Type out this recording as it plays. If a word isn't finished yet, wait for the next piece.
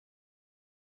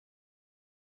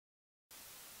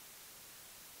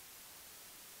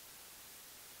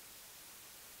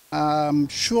I'm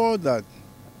sure that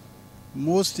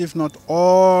most, if not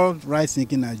all,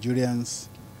 right-thinking Nigerians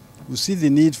will see the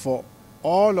need for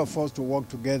all of us to work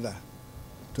together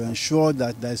to ensure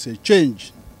that there's a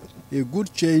change, a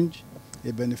good change,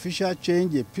 a beneficial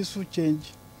change, a peaceful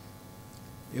change,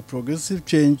 a progressive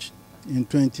change in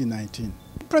 2019.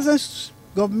 The present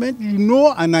government, you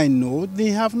know and I know, they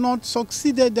have not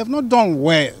succeeded, they have not done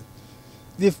well.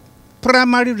 The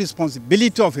primary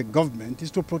responsibility of a government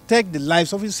is to protect the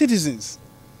lives of its citizens.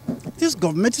 This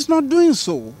government is not doing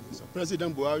so.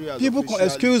 President Buhari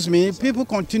has people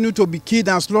continue to be killed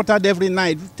and slaughtered every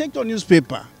night. Take your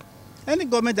newspaper. Any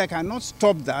government that cannot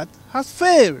stop that has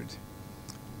failed.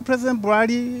 President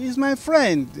Buhari is my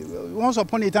friend. Once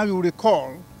upon a time, you will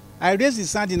recall, I raised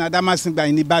his hand in Adamasingba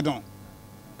in Ibadan,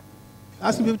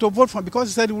 asking people to vote for him because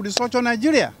he said he would restructure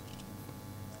Nigeria.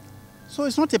 So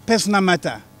it's not a personal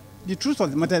matter. The truth of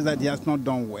the matter is that he has not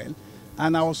done well.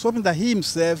 And I was hoping that he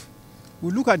himself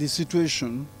will look at the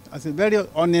situation as a very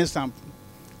honest and,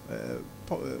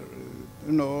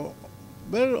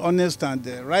 very honest and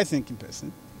right-thinking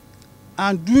person,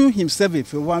 and do himself a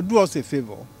favor and do us a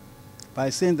favor by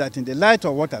saying that in the light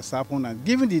of what has happened and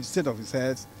given the state of his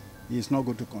health, he is not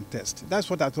going to contest. That's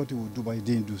what I thought he would do, but he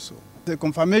didn't do so. The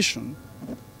confirmation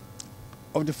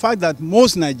of the fact that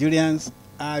most Nigerians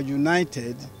are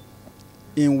united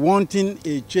in wanting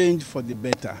a change for the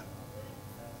better,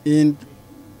 in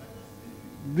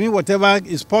doing whatever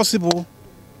is possible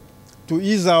to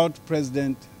ease out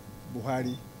President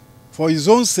Buhari for his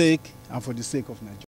own sake and for the sake of Nigeria.